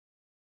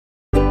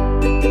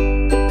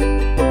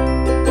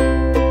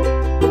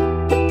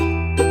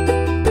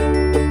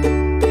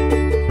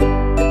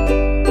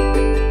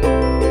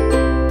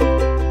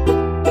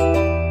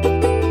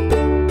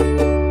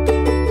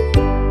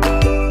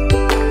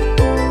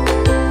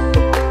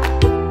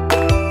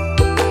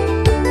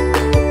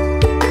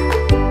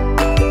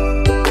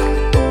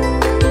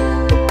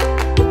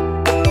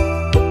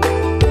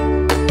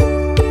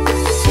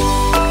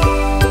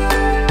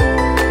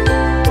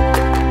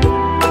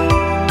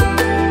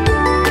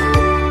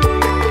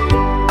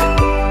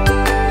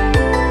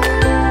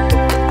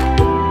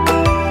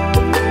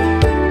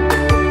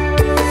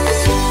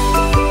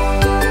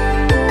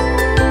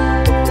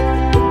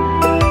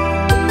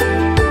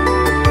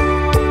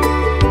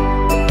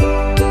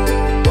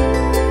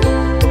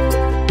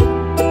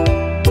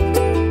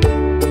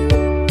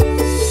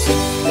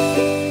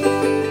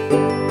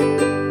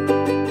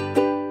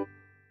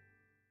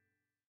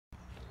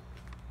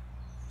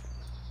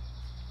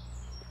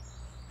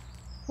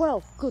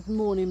Good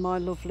morning, my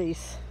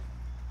lovelies,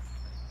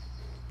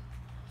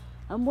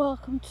 and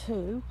welcome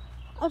to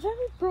a very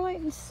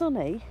bright and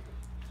sunny,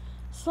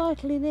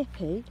 slightly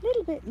nippy,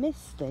 little bit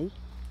misty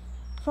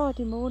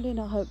Friday morning.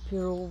 I hope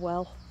you're all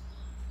well.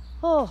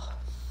 Oh,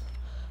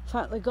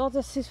 thank the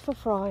goddesses for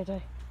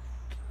Friday.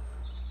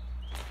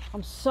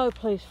 I'm so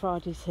pleased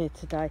Friday's here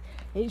today.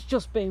 It's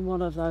just been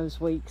one of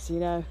those weeks, you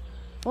know,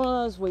 one of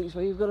those weeks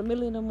where you've got a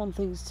million and one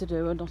things to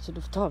do and not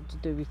enough time to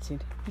do it in.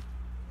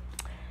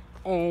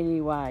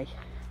 Anyway,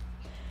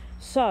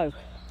 so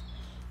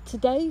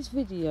today's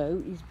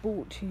video is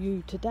brought to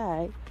you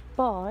today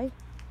by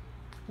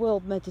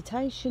World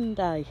Meditation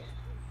Day.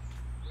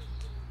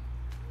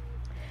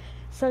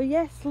 So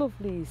yes,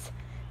 lovelies,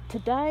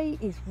 today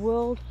is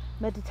World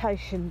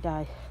Meditation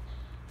Day,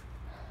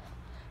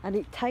 and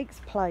it takes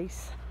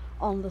place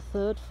on the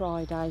third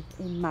Friday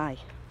in May.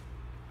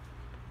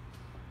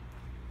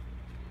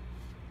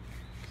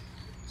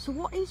 So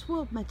what is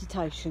World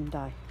Meditation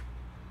Day?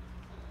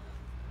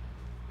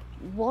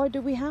 Why do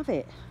we have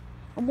it?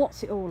 And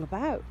what's it all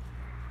about?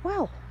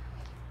 Well,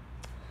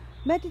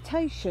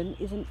 meditation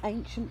is an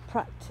ancient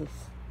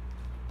practice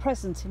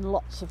present in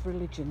lots of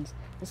religions,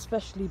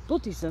 especially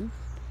Buddhism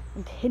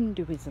and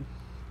Hinduism.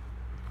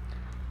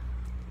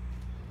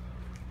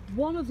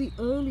 One of the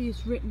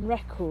earliest written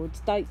records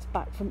dates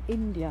back from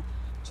India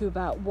to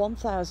about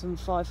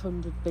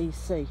 1500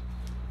 BC.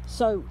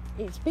 So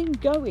it's been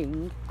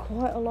going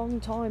quite a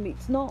long time.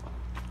 It's not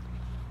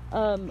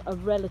a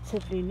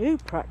relatively new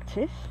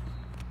practice.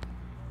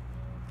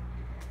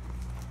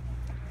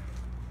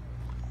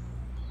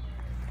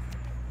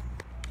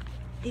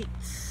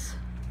 It's,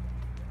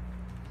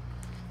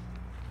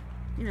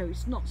 you know,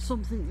 it's not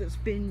something that's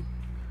been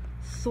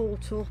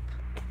thought up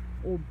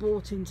or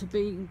brought into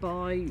being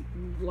by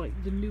like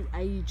the new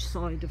age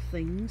side of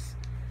things.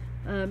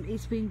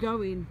 It's been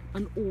going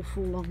an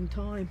awful long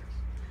time.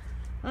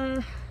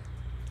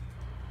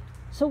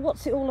 So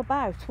what's it all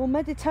about? Well,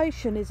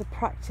 meditation is a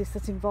practice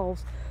that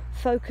involves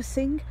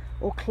focusing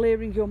or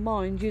clearing your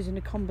mind using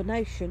a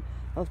combination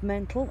of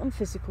mental and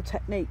physical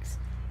techniques.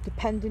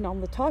 Depending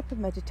on the type of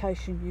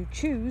meditation you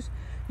choose,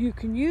 you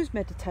can use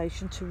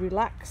meditation to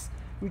relax,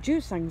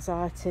 reduce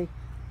anxiety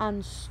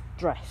and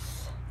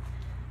stress.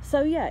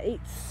 So yeah,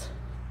 it's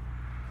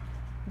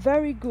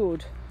very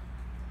good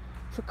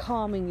for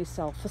calming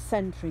yourself, for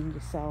centering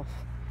yourself,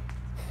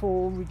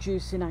 for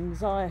reducing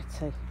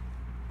anxiety,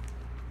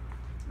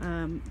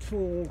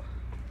 for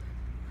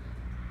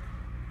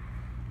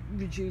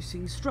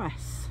reducing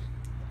stress.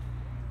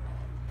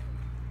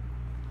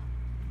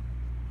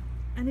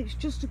 And it's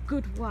just a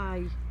good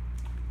way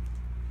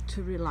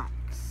to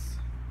relax,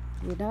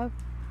 you know.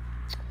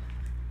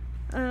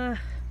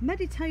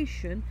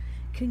 Meditation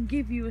can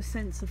give you a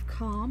sense of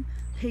calm,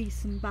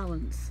 peace and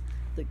balance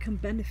that can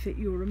benefit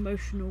your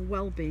emotional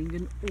well-being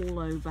and all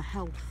over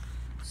health.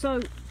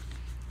 So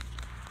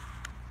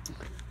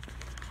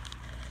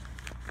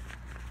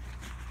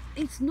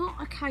it's not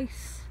a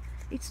case,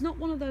 it's not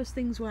one of those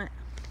things where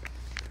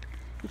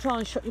you try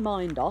and shut your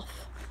mind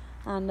off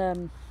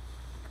and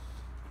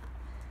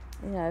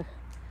you know,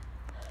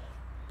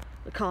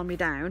 calm you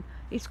down.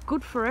 It's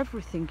good for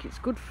everything. It's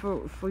good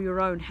for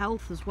your own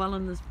health as well,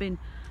 and there's been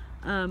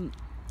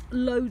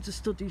loads of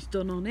studies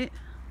done on it,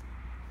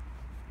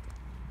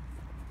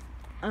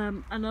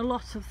 and a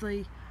lot of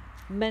the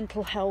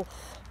mental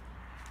health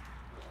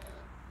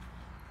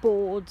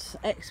boards,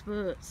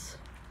 experts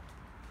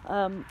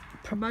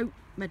promote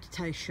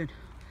meditation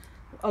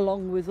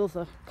along with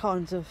other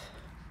kinds of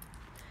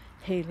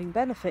healing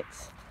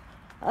benefits.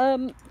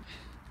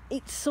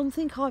 It's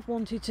something I've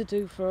wanted to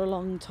do for a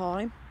long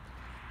time,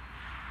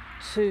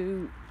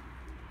 to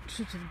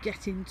sort of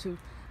get into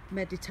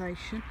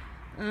meditation.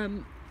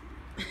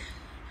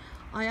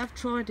 I have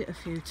tried it a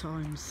few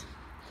times,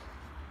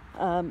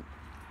 and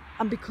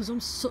because I'm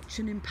such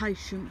an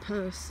impatient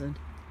person,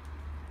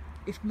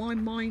 if my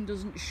mind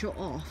doesn't shut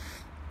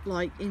off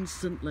like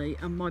instantly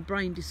and my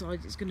brain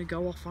decides it's going to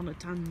go off on a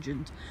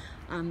tangent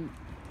and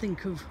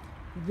think of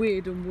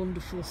weird and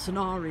wonderful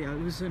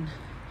scenarios and,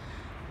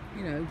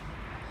 you know,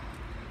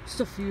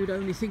 stuff you'd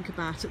only think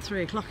about at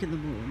 3 o'clock in the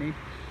morning,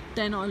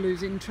 then I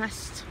lose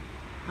interest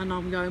and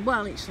I'm going,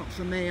 well, it's not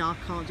for me, I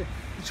can't do it.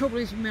 The trouble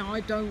is with me, I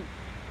don't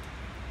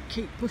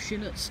keep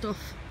pushing at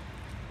stuff,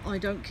 I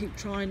don't keep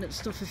trying at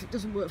stuff. If it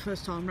doesn't work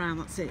first time round,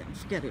 that's it,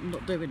 forget it, I'm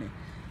not doing it.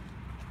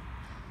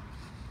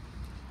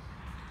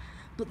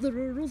 But there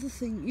are other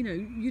things, you know,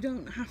 you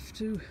don't have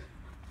to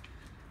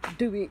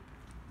do it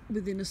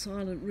within a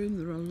silent room.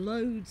 There are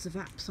loads of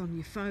apps on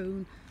your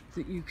phone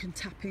that you can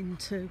tap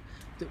into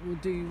that will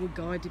do you a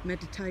guided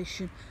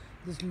meditation.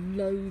 There's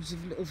loads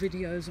of little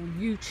videos on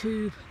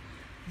YouTube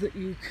that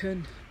you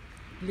can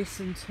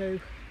listen to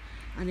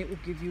and it will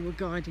give you a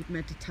guided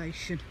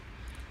meditation.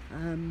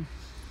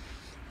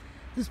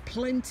 There's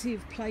plenty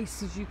of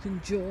places you can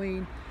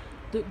join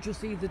that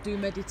just either do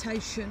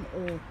meditation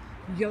or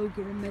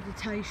yoga and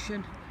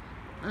meditation.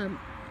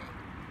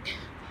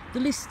 The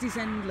list is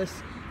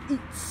endless.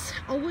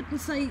 I wouldn't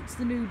say it's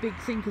the new big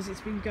thing because it's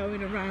been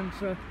going around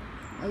for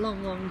a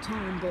long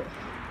time, but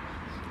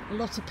a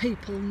lot of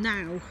people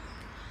now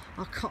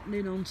are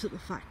cottoning on to the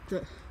fact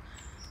that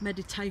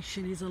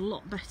meditation is a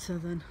lot better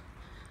than,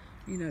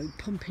 you know,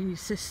 pumping your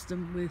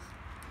system with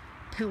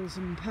pills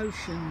and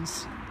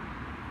potions.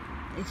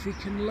 If we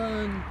can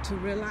learn to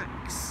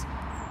relax,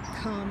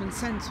 calm and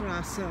centre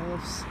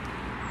ourselves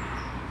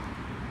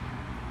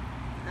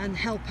and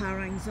help our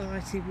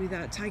anxiety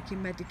without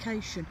taking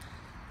medication,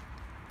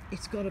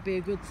 it's got to be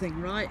a good thing,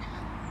 right?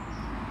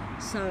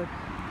 So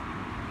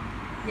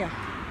yeah,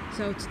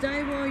 so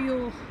today while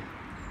you're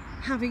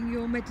having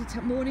your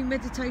morning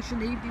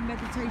meditation, evening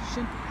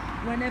meditation,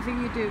 whenever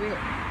you do it,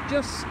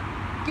 just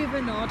give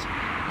a nod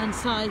and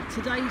say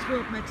today's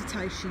World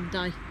Meditation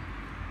Day,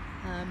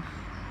 and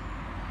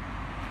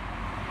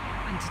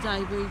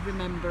today we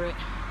remember it.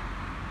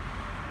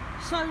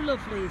 So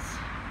lovelies,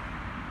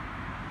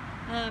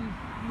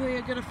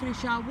 we're going to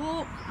finish our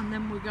walk and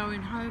then we're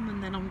going home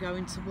and then I'm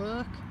going to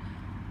work.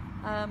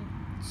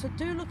 So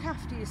do look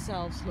after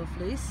yourselves,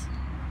 lovelies.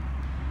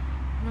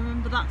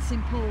 Remember, that's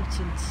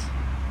important.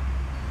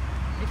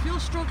 If you're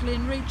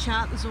struggling, reach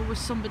out. There's always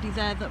somebody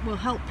there that will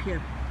help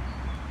you.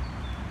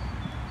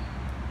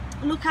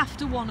 Look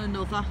after one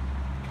another.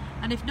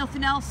 And if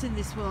nothing else in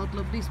this world,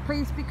 lovelies,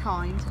 please be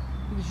kind,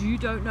 because you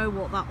don't know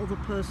what that other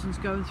person's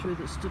going through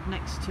that stood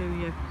next to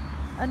you.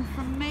 And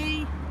from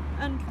me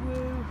and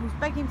Woo, who's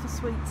begging for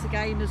sweets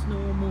again as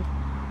normal,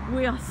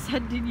 we are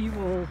sending you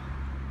all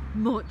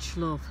much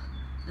love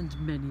and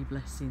many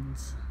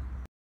blessings.